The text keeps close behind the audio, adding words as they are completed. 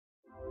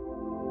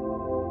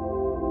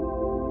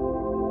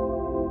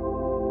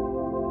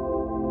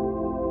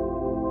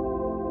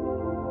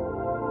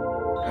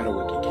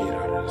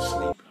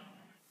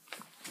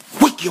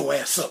Wake your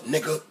ass up,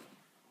 nigga.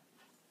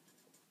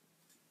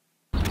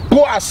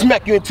 Boy, I'll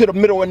smack you into the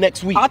middle of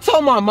next week. I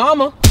told my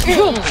mama.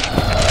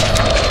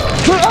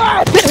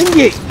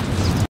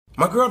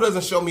 My girl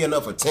doesn't show me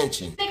enough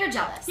attention. Make her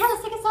jealous. Yeah,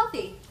 let's take a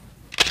selfie.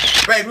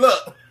 Babe,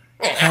 look.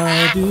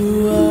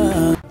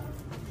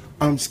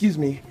 Excuse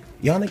me.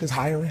 Y'all niggas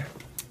hiring?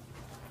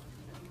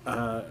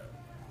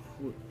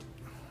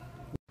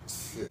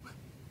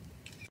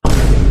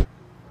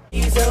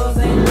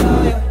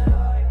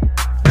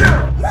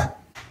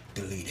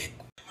 Delete it.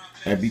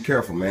 And be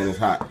careful, man. It's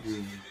hot.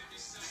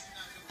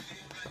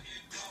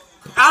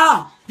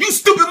 Ah! You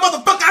stupid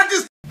motherfucker! I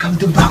just come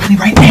to the balcony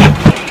right now.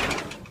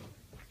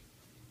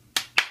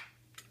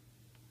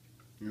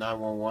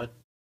 911.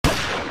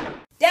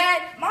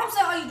 Dad, Mom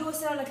said all you do is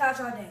sit on the couch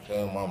all day.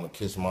 Tell Mama to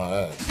kiss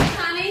my ass.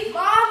 Honey.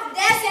 Mom,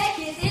 Dad said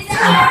kiss his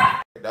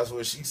ass. That's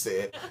what she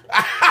said.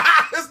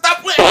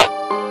 Stop playing!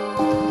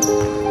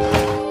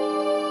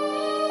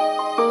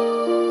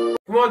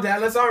 Come on,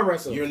 Dad, let's arm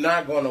wrestle. You're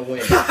not gonna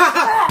win.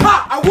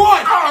 I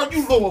won! Oh,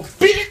 you little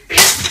bitch!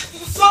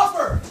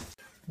 Suffer!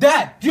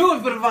 Dad, do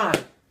it for the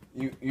Vine.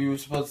 You were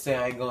supposed to say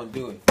I ain't gonna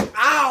do it.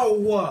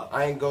 Ow!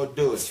 I ain't gonna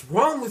do it. What's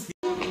wrong with you?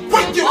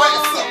 Wake your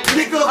ass up,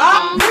 nigga!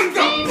 Wake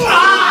up!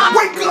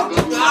 Wake up!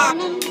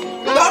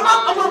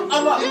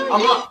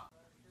 I'm up!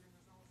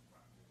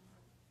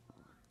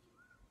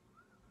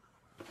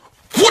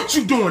 What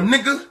you doing,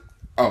 nigga?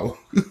 Oh.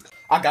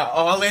 I got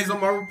all A's on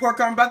my report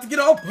card. I'm about to get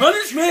all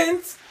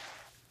punishments.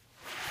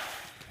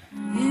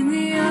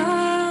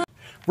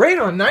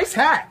 Radon, nice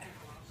hat.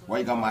 Why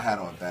you got my hat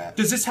on, Dad?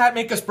 Does this hat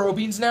make us bro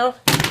beans now?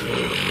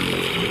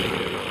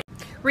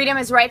 Read him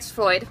his rights,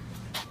 Floyd.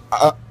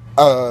 You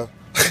going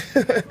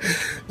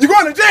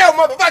to jail,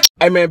 motherfucker!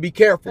 Hey, man, be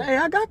careful. Hey,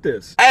 I got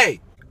this. Hey!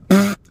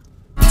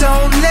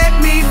 Don't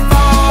let me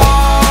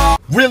fall.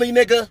 Really,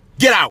 nigga?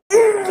 Get out!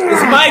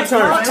 It's my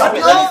turn.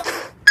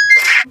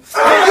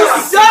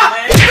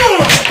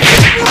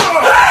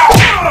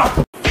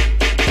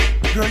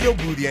 Girl, your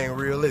booty ain't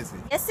real, is it?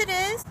 Yes, it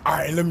is.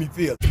 Alright, let me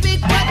feel it. Big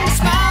button,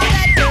 small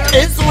that girl.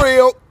 It's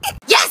real!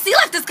 Yes, he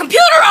left his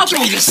computer open. Give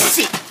me this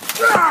shit!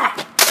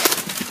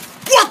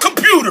 What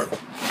computer?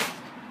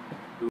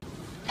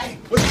 Hey,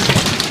 what's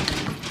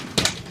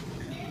this?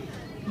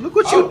 Look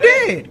what you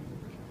did.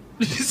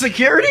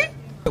 Security?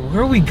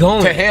 Where are we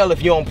going? To hell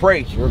if you don't pray.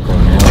 You're going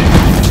to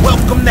hell.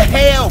 Welcome to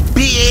hell,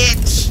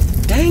 bitch!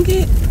 Dang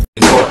it.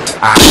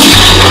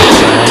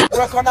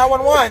 Call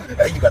 911.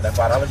 Hey, you got that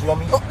 $5 you want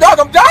me? Oh, dog,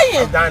 I'm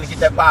dying. I'm dying to get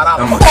that $5.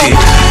 I'm a kid.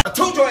 I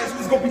told your ass we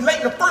was gonna be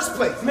late in the first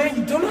place. Man,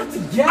 you don't have to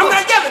yell. I'm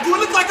not yelling. Do it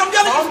look like I'm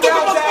yelling? You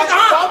stupid motherfucker,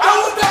 huh? I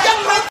was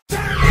yelling.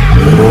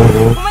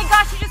 Oh my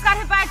gosh, you just got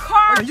hit by a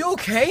car. Are you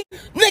okay?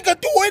 Nigga,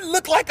 do it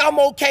look like I'm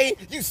okay?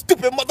 You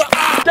stupid mother.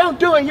 Don't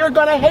do it. You're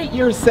gonna hate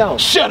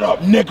yourself. Shut up,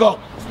 nigga.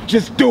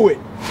 Just do it.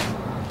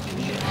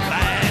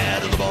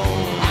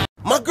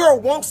 My girl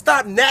won't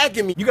stop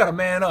nagging me. You gotta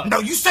man up. No,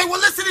 you say, well,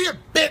 listen here,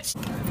 bitch.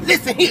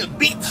 Listen here,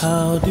 bitch.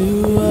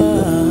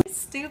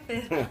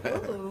 Stupid.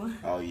 Ooh.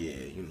 Oh, yeah,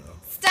 you know.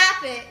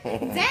 Stop it.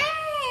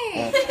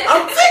 Dang.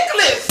 I'm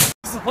ticklish.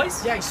 This is the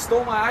place? Yeah, he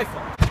stole my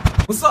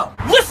iPhone. What's up?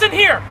 Listen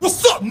here.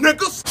 What's up,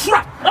 niggas?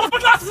 Crap. I left my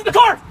glasses in the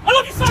car. I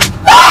love you, son.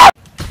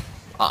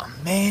 Aw,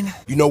 man.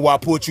 You know why I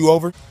pulled you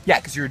over? Yeah,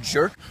 because you're a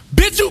jerk.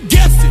 Bitch, you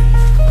guessed it.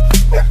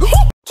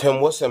 Tim,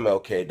 what's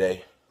MLK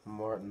Day?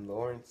 Martin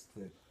Lawrence,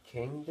 the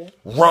King Day?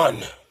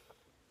 Run.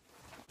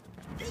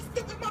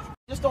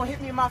 Just don't hit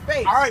me in my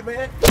face. All right,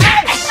 man.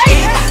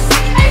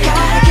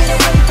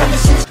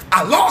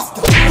 I lost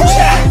him.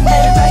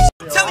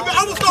 Telling me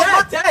I was gonna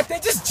hurt. Dad, they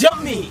just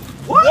jumped me.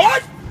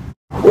 What?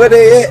 Where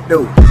they at,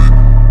 though?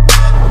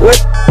 What?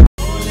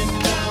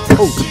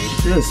 Oh,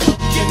 this.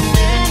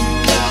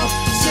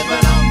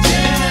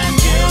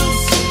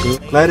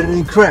 Lighter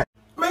than crack.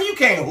 Man, you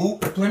can't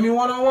hoop. Play me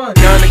one-on-one.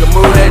 Young nigga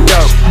move that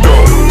dope.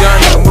 Young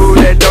nigga move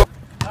that dope.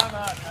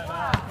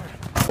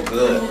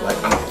 Good,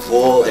 like I'm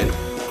full and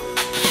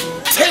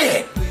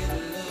 10.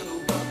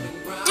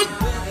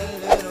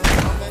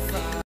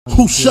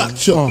 Who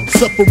shot you?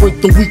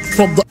 Separate the weak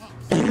from the.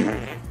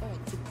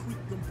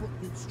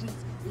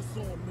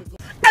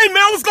 Hey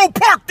man, let's go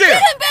park there.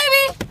 Get him,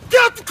 baby.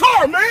 Get out the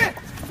car, man.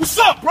 What's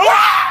up, bro? Where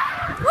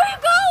are you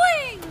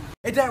going?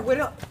 Hey, Dad, wait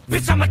up.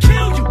 Bitch, I'ma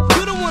kill you.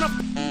 You don't wanna.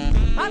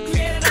 Come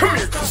here,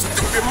 you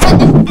stupid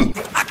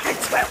motherfucker. I can't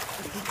tell.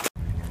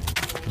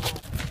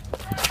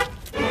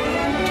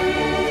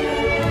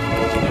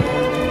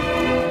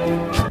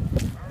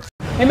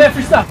 Hey, man,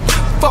 free stuff.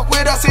 Fuck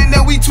with us and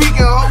then we tweaking,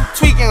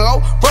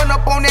 ho. Run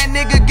up on that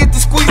nigga, get the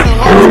squeezing,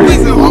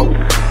 ho.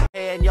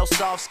 And your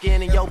soft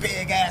skin and your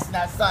Big ass,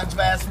 that sun's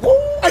fast. Woo.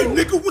 Hey,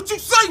 nigga, what you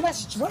say? That's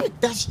straight,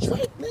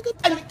 nigga.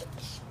 Hey, nigga.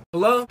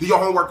 Hello? Do your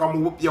homework, I'ma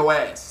whoop your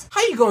ass.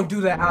 How you gonna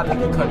do that out of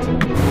the country?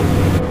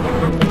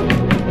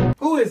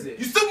 Who is it?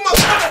 You stupid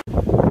motherfucker.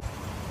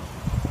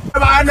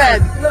 About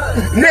that.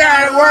 Nigga,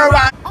 I ain't worried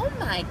about. Oh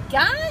my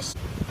gosh.